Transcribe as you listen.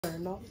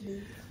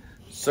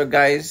So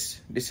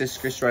guys, this is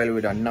Chris Riley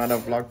with another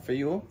vlog for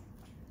you,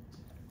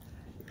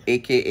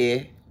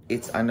 aka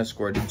it's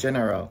underscore the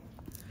general.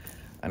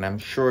 And I'm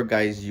sure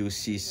guys you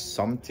see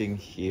something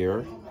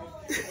here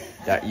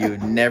that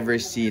you've never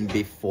seen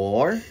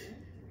before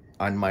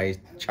on my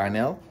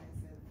channel.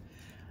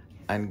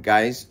 And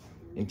guys,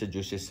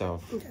 introduce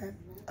yourself. Okay,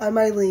 I'm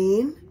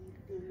Eileen,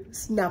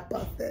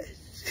 Snapperfish,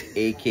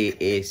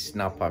 aka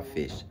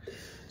Snapperfish.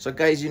 So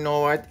guys, you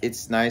know what?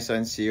 It's nice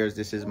and serious.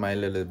 This is my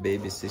little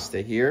baby sister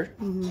here.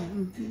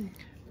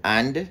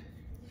 And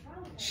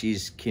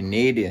she's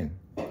Canadian.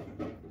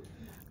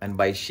 And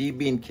by she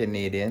being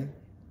Canadian,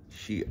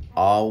 she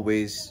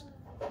always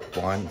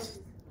wants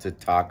to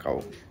talk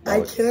about I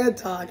can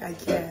talk, I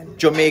can.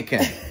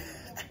 Jamaican.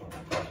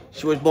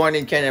 She was born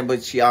in Kenya,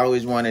 but she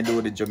always wanted to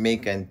do the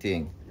Jamaican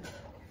thing.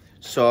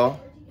 So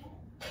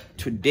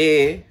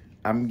today,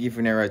 I'm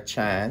giving her a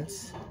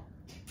chance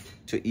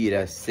to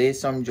either say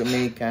some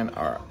Jamaican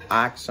or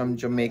ask some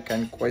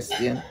Jamaican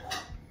question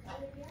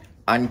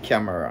on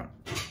camera.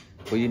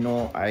 But you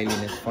know, Eileen,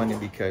 it's funny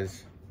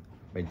because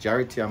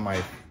majority of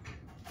my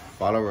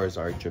followers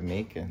are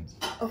Jamaicans.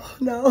 Oh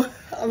no,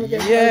 I'm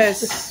getting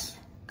yes,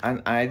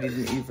 and I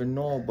didn't even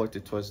know, but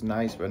it was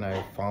nice when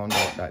I found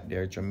out that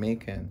they're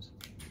Jamaicans.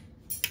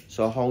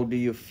 So how do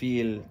you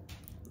feel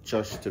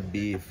just to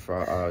be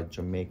for a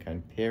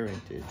Jamaican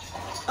parentage?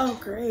 Oh,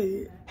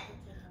 great.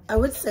 I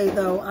would say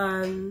though,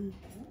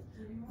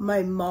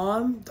 my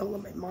mom, don't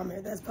let my mom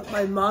hear this, but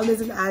my mom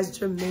isn't as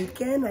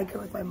Jamaican. I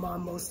grew with my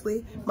mom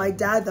mostly. My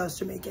dad though is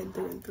Jamaican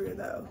through and through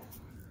though.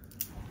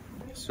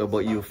 So,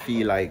 but you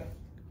feel like,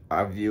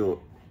 have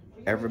you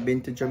ever been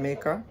to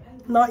Jamaica?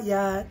 Not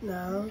yet,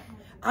 no.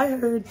 I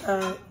heard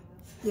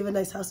you have a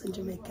nice house in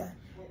Jamaica.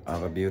 I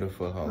have a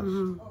beautiful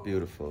house.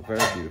 Beautiful, very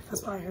beautiful.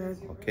 That's what I heard.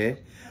 Okay.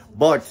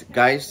 But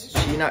guys,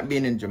 she not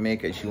being in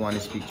Jamaica, she want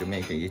to speak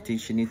Jamaican. You think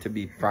she need to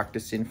be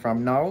practicing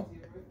from now?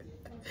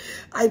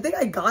 I think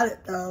I got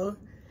it though.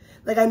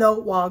 Like I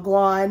know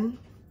Wagwan.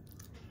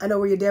 I know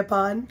where you dip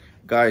on.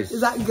 Guys.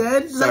 Is that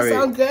good? Does sorry, that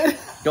sound good?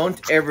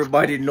 Don't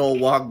everybody know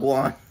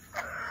Wagwan.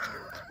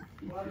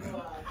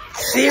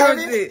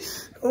 Seriously.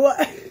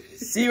 What?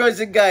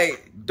 Seriously, guy.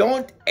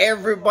 Don't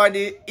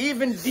everybody,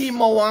 even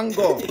Dimo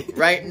Wango,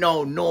 right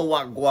now, know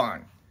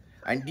Wagwan.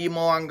 And Dimo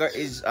Wango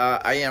is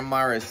I am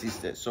Mara's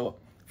sister. So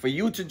for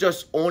you to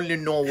just only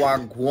know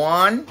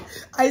Wagwan.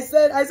 I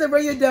said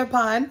where you dip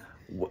on.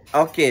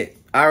 Okay,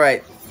 all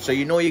right. So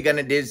you know you're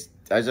gonna this,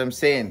 as I'm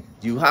saying,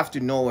 you have to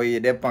know where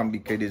you're dip on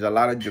because there's a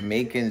lot of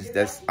Jamaicans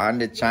that's on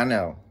the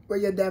channel. Where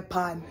you dip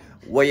on.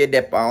 Where you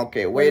dip on,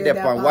 okay. Where you dip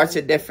on. What's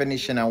your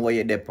definition on where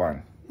you dip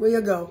on? Where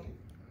you go?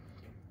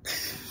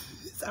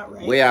 Is that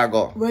right? Where I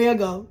go? Where you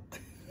go?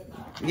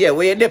 Yeah,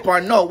 where you dip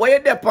on. No, where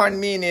you dip on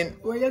meaning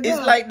where you go?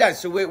 It's like that.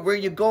 So where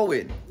you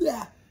going?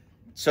 Yeah.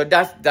 So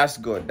that's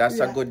good. That's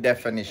a good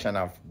definition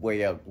of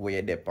where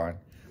you dip on.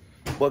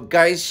 But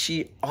guys,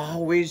 she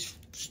always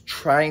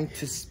trying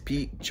to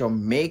speak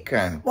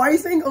Jamaican. Why are you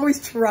saying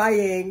always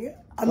trying?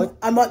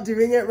 I'm not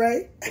doing it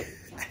right.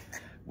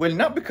 Well,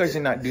 not because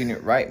you're not doing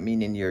it right,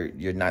 meaning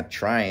you're not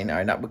trying,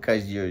 or not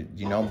because you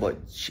know, but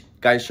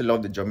guys, she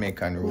love the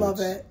Jamaican roots. Love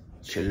it.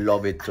 She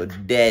love it to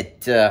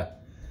death.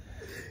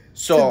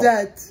 So, to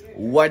death.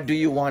 What do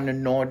you want to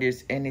know?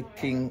 There's any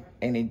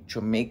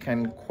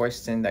Jamaican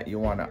question that you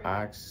want to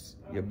ask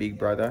your big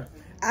brother?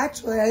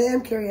 Actually, I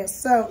am curious.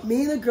 So,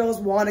 me and the girls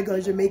want to go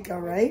to Jamaica,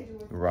 right?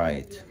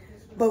 Right.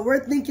 But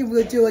we're thinking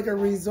we'll do like a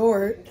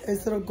resort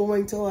instead of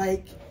going to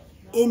like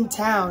in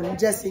town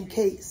just in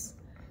case.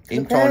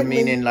 In town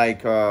meaning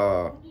like,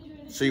 so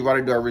you want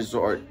to do a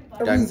resort?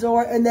 A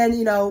resort and then,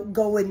 you know,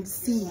 go and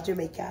see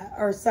Jamaica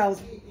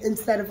ourselves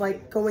instead of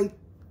like going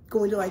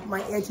to like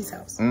my auntie's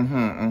house. You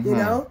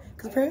know?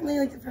 Because apparently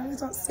like the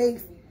family's not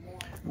safe.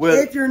 Well,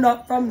 if you're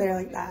not from there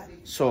like that.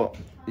 So,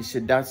 you see,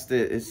 that's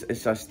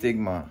it's a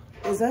stigma.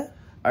 Is it?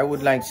 I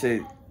would like to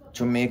say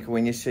Jamaica,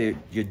 when you say,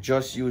 you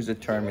just use the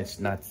term, it's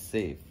not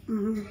safe.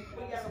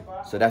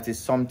 So that is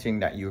something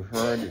that you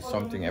heard, it's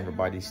something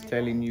everybody's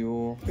telling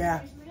you.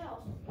 Yeah.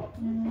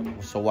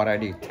 So what are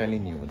they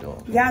telling you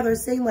though? Yeah, they're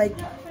saying like,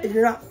 if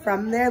you're not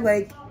from there,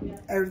 like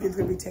everything's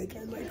gonna be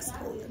taken, like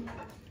stolen.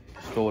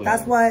 Stolen.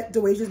 That's what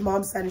Dewaja's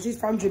mom said, and she's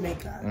from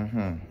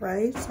Jamaica,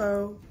 right?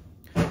 So.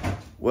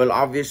 Well,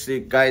 obviously,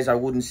 guys, I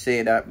wouldn't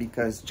say that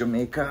because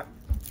Jamaica,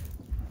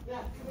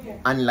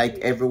 unlike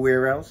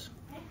everywhere else,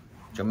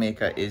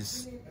 Jamaica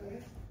is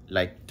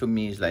like, to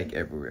me, is like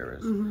everywhere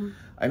else.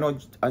 I know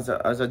as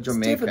a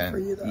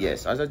Jamaican, you,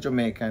 yes, as a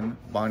Jamaican,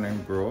 born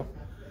and grow,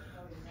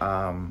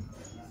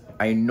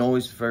 I know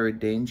it's very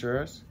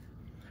dangerous,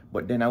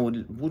 but then I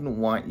wouldn't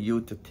want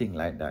you to think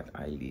like that,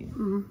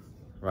 Eileen,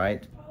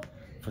 right?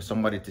 For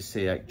somebody to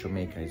say like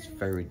Jamaica is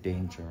very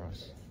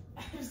dangerous.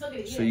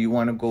 So you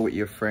want to go with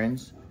your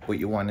friends, but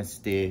you want to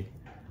stay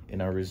in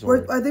a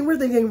resort? I think we're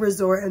thinking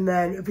resort, and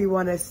then if we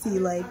want to see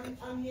like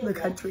the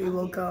country,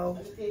 we'll go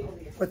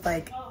with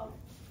like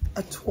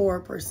a tour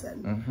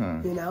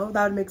person. You know,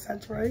 that would make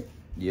sense, right?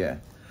 Yeah.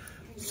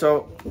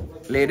 So,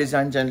 ladies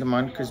and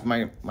gentlemen, because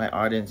my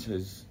audience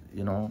is,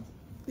 you know,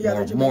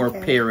 more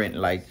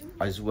parent-like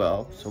as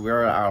well. So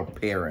we're our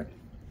parent.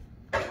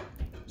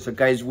 So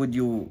guys, would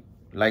you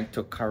like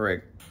to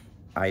correct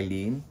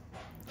Eileen?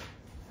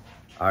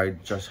 I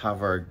just have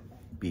her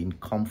being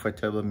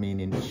comfortable,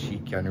 meaning she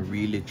can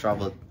really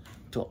travel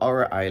to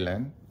our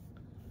island,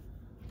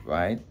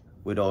 right?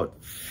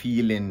 Without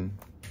feeling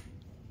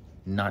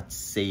not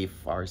safe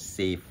or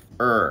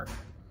safer.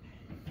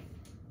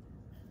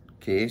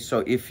 Okay,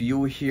 so if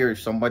you hear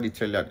somebody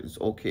tell that it's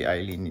okay,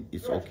 Eileen,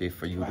 it's okay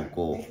for you to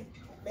go,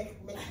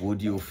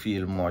 would you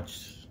feel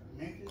much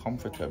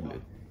comfortably?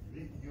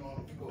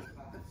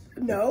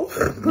 No.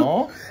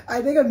 No?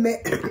 I think a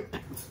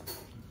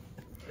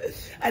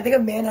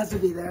man has to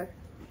be there.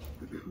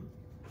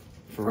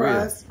 For real?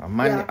 Us. A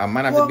man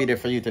has to be there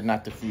for you to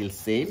not to feel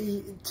safe?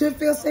 To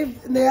feel safe.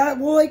 Yeah,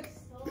 well, like,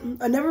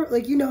 I never,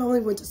 like, you know, I only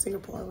went to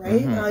Singapore,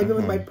 right? And I went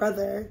with my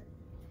brother.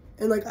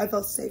 And, like, I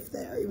felt safe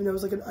there, even though it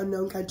was, like, an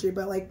unknown country.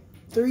 But, like,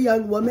 3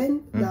 young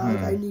women, no, like,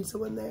 I need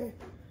someone there.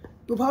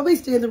 We'll probably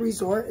stay in the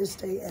resort and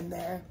stay in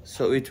there.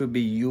 So it would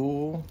be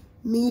you?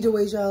 Me,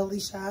 Deweja,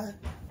 Alicia.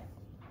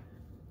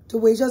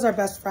 Deweja's our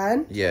best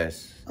friend.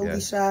 Yes.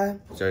 Alicia.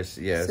 Yes. Just,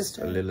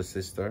 sister. A little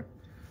sister.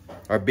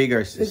 Or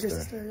bigger sister. Bigger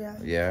sister, yeah.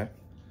 Yeah.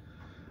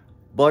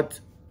 But,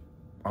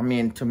 I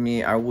mean, to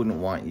me, I wouldn't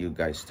want you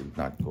guys to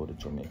not go to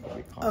Jamaica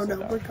because oh, no, of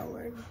that. we're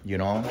going. You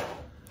know?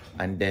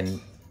 And then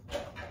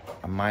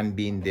a man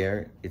being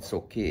there, it's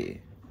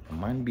okay. A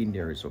man being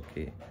there is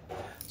okay.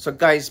 So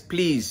guys,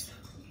 please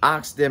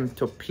ask them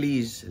to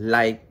please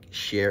like,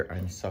 share,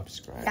 and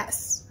subscribe.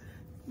 Yes.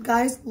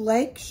 Guys,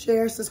 like,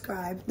 share,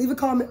 subscribe. Leave a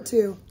comment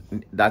too.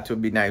 That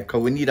would be nice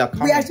because we need a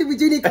comment. We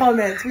do need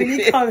comments. We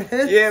need comments.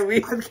 Yeah,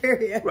 I'm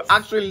curious. We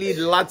actually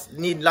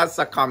need lots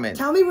of comments.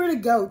 Tell me where to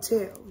go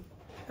too.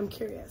 I'm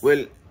curious.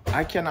 Well,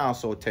 I can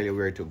also tell you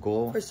where to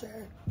go. For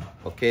sure.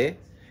 Okay?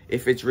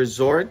 If it's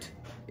resort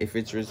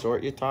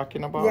you're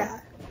talking about. Yeah.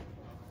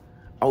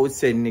 I would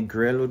say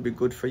Negril would be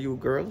good for you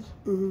girls.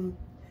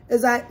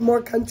 Is that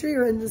more country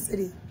or in the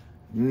city?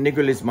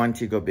 Negril is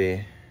Montego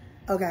Bay.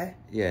 Okay.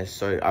 Yes,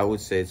 so I would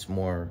say it's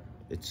more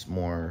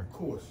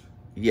coast.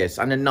 Yes,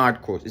 on the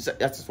North Coast.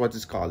 That's what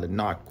it's called, the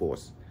North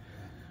Coast.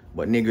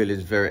 But Negril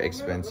is very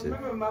expensive.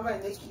 Remember Mama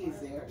and Nikki is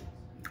there.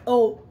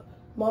 Oh,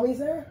 mommy's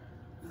there?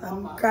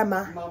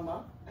 Grandma.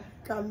 Mama.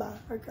 Grandma.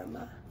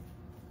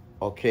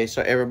 Okay,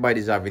 so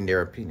everybody's having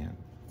their opinion.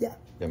 Yeah.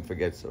 Then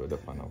forget so the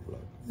fun of vlog.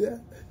 Yeah.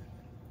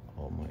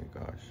 Oh my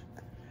gosh.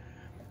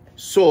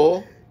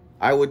 So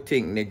I would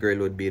think Negril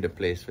would be the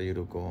place for you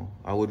to go.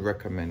 I would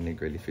recommend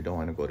Negril if you don't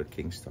want to go to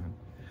Kingston.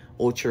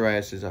 Ocho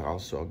Rios is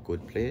also a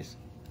good place.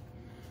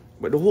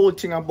 But the whole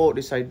thing about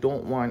this, I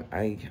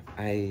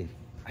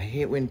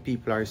hate when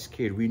people are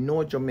scared. We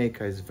know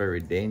Jamaica is very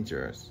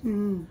dangerous.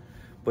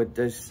 But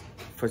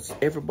for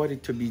everybody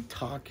to be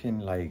talking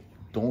like,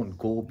 don't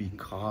go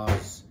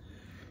because,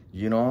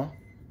 you know,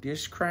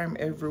 there's crime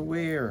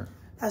everywhere.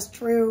 That's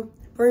true.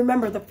 But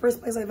remember, the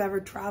first place I've ever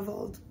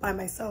traveled by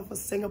myself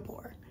was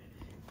Singapore.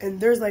 And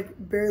there's like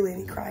barely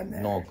any crime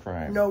there. No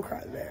crime. No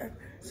crime there.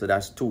 So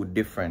that's two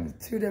different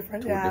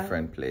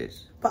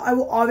places. But I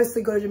will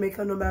obviously go to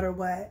Jamaica no matter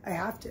what. I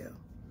have to.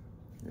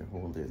 Yeah,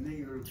 hold it.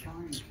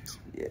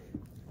 Yeah.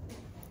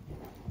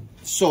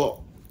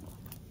 So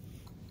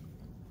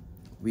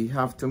we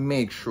have to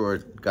make sure,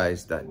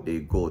 guys, that they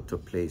go to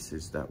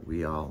places that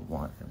we all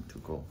want them to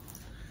go.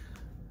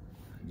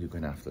 You're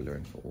gonna have to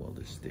learn to hold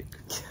the stick.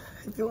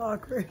 I feel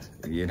awkward.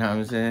 You know what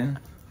I'm saying?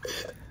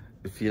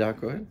 You feel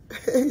awkward?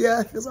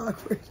 Yeah, it feels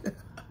awkward.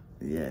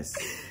 Yes.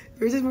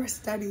 Yours is more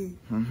steady.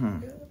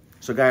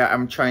 So, guys,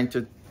 I'm trying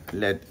to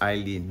let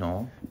Eileen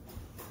know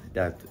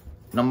that,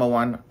 number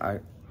one,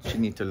 she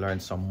need to learn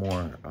some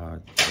more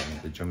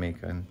the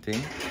Jamaican thing.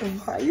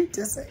 Why are you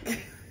dissing?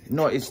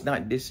 No, it's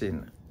not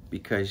dissing.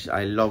 Because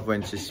I love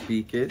when she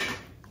speak it.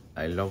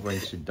 I love when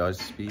she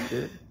does speak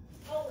it.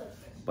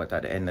 But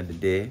at the end of the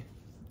day,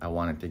 I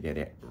wanted to get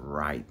it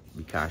right.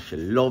 Because she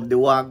love the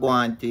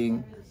wagwan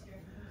thing.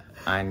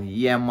 And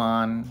yeah,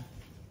 man.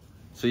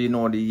 So you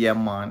know the yeah,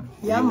 man.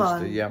 Yeah,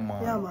 man. Yeah,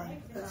 man. Yeah,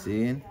 man. Yeah.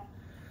 See?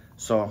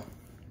 So,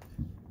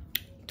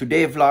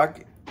 today's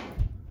vlog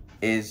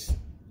is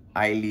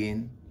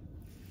Eileen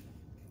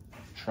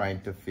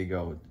trying to figure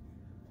out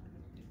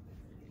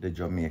the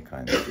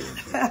Jamaican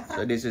thing.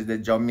 So this is the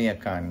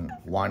Jamaican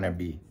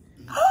wannabe.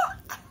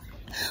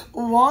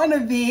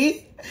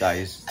 Wannabe?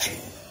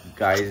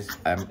 Guys,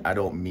 I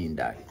don't mean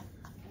that.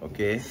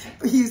 Okay?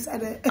 You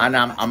said it. And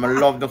I'm gonna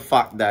love the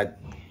fact that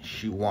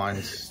she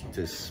wants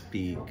to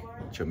speak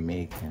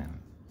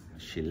Jamaican.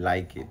 She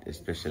like it,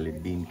 especially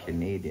being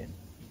Canadian.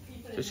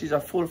 So she's a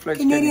full-fledged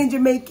Canadian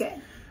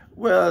Jamaican.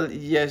 Well,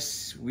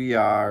 yes, we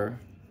are.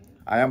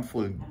 I am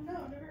full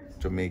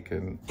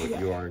Jamaican, but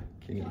you are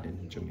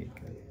Canadian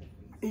Jamaican.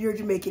 You're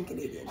Jamaican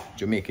Canadian.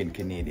 Jamaican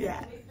Canadian.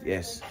 Yeah.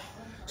 Yes.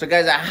 So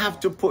guys, I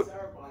have to put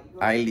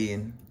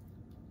Eileen,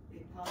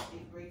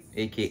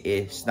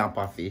 aka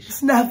Snapperfish.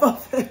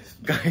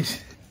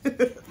 Snapperfish.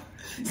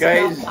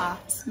 Guys,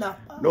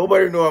 Snapper.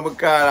 Nobody know I'm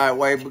call her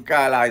why we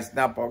call her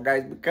Snapper,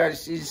 guys,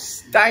 because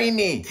she's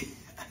tiny.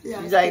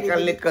 Yeah, she's like a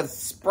little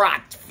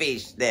sprat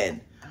fish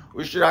then.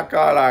 We should have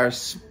called her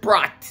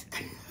Sprat.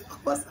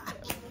 What's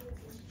that?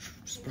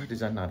 Sprat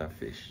is another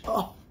fish.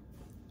 Oh.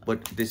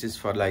 But this is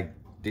for like,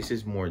 this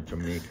is more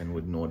Jamaican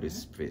would know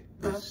this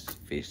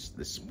fish,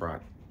 the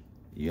Sprat.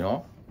 You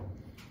know?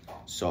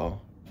 So,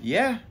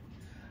 yeah.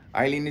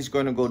 Eileen is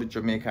going to go to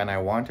Jamaica and I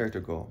want her to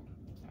go.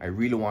 I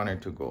really want her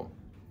to go.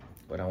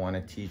 But I want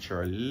to teach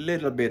her a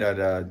little bit of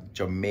the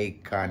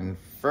Jamaican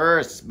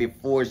first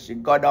before she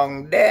go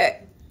down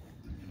there.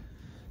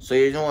 So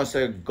you know what's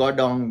a go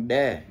down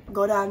there?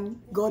 Go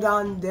down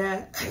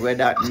there. What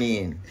that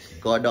mean?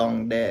 Go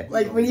down there.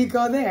 Like when you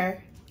go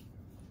there.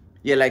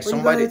 Yeah, like when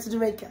somebody. You go to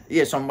Jamaica.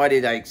 Yeah, somebody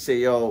like say,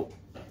 yo,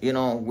 you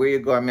know, where you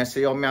go? I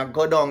say, yo, me I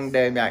go down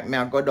there. Me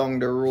I go down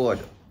the road.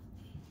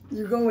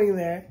 You're going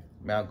there.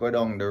 Me I go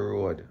down the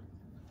road.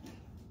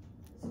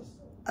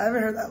 I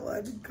haven't heard that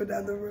one. Go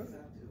down the road.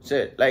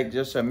 Say like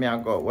just say me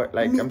I go. What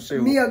like I'm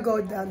saying? Me I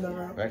go down the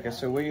road. Like I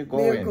say, where you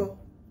going? Me I go.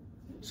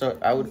 So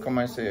I would come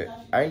and say,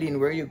 Eileen,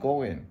 where you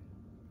going?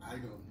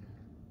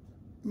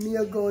 Me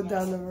I go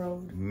down the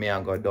road. Me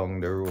I go down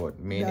the road.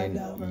 Meaning,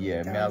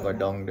 yeah, me I go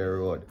down the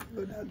road.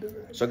 Go down the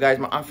road. So guys,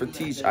 I have to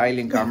teach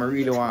Eileen because I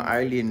really want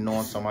Eileen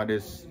know some of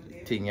this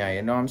thing, yeah,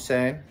 you know what I'm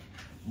saying?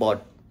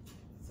 But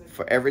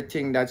for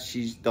everything that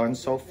she's done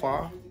so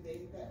far,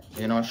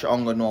 you know, she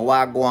ain't gonna know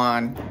what go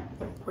on.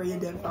 Where you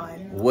dip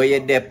on. Where you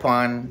dip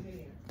on.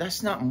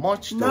 That's not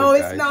much though, no,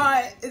 it's guys.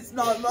 not. It's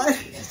not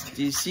much.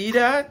 Do you see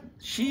that?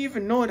 She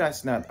even know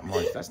that's not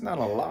much. That's not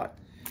a lot.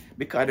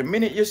 Because the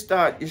minute you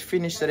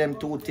finish them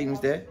two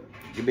things there,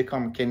 you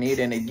become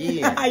Canadian again.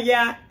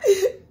 Yeah.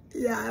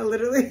 Yeah,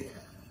 literally.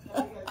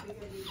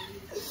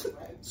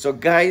 So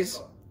guys,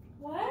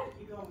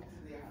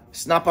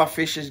 Snapper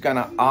Fish is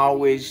gonna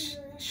always,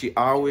 she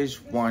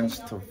always wants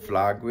to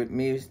vlog with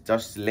me.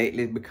 Just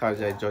lately,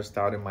 because I just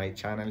started my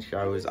channel, she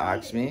always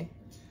asks me.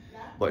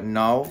 But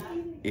now,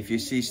 if you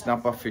see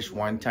Snapper Fish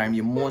one time,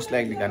 you're most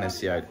likely gonna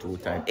see her two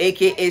times.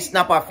 AKA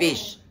Snapper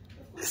Fish.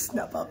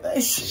 Snapper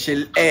Fish.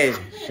 She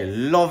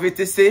love it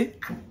to see.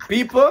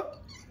 People,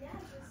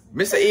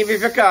 Mr. Even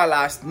if you call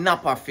her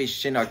Snapper Fish,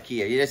 she not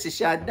care. You just see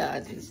she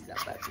dancing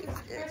Snapper Fish.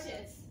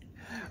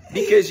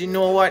 Because you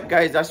know what,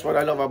 guys, that's what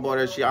I love about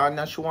her. She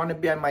want to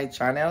be on my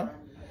channel.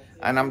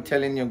 And I'm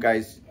telling you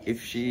guys,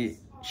 if she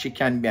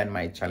can be on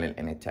my channel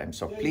anytime.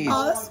 So please.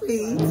 Oh,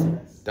 sweet.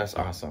 That's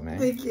awesome, man.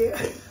 Thank you.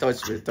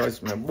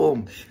 Touch me,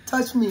 boom.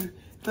 Touch me.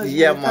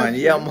 Yeah,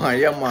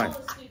 man.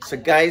 So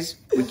guys,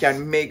 we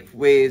can make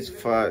ways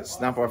for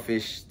Snapper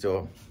Fish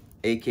to,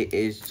 AKA,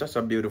 it's just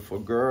a beautiful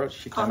girl.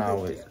 She can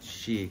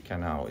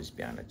always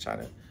be on the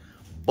channel.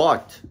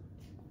 But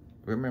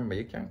remember,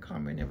 you can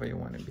come whenever you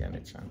want to be on the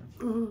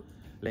channel.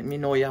 Let me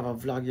know you have a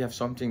vlog, you have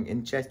something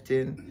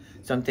interesting,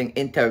 something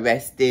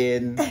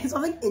interesting.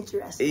 Something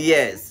interesting.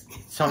 Yes,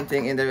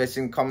 something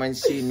interesting. Come and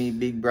see me,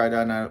 big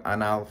brother,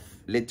 and I'll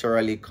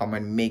literally come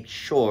and make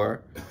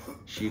sure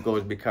she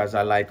goes, because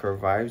I like her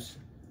vibes.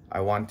 I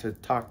want to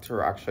talk to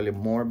her actually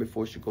more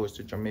before she goes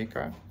to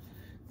Jamaica,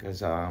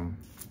 because I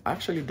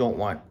actually don't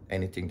want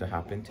anything to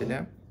happen to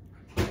them.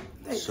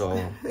 Thanks.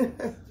 So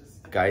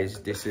guys,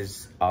 this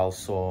is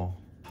also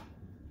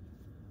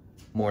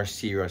more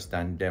serious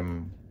than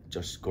them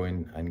just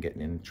going and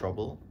getting in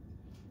trouble.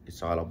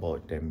 It's all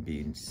about them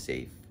being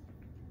safe.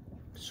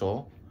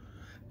 So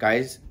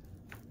guys,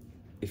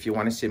 if you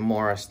want to see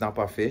more of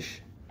Snapper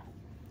Fish,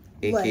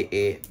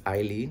 AKA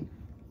Eileen,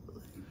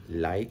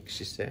 like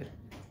she said,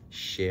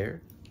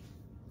 share,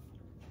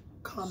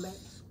 comment,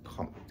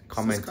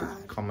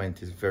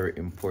 comment is very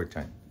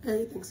important.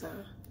 Anything, so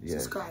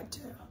yes.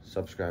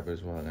 Subscribe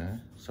as well,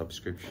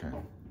 subscription.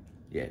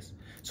 Yes.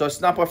 So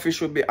Snapper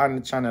Fish will be on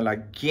the channel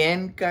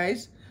again,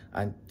 guys,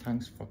 and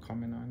thanks for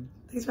coming on.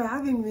 Thanks for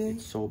having me.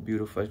 It's so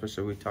beautiful,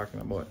 especially we're talking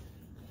about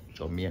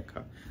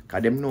Jamaica,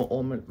 because them know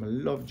all I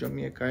love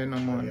Jamaica, you know,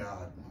 man.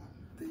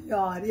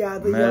 Yeah,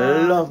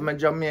 I love my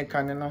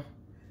Jamaican, you know.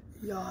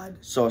 Yard.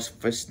 So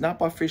for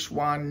Snapper Fish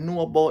want to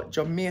know about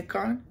Jamaica,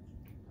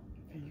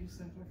 Are you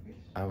Snapper Fish?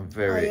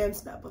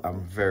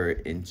 I'm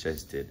very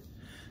interested.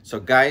 So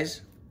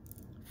guys,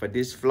 for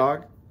this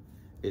vlog,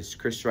 it's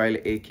Chris Riley,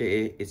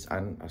 aka it's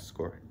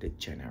 _ the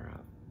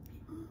General,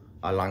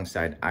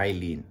 alongside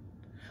Eileen.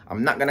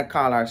 I'm not gonna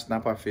call her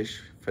Snapper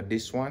Fish for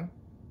this one,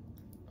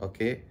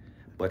 okay?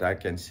 But I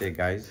can say,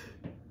 guys,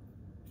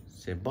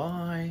 say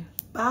bye.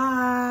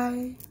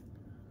 Bye.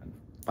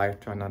 Bye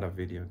to another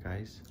video,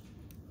 guys.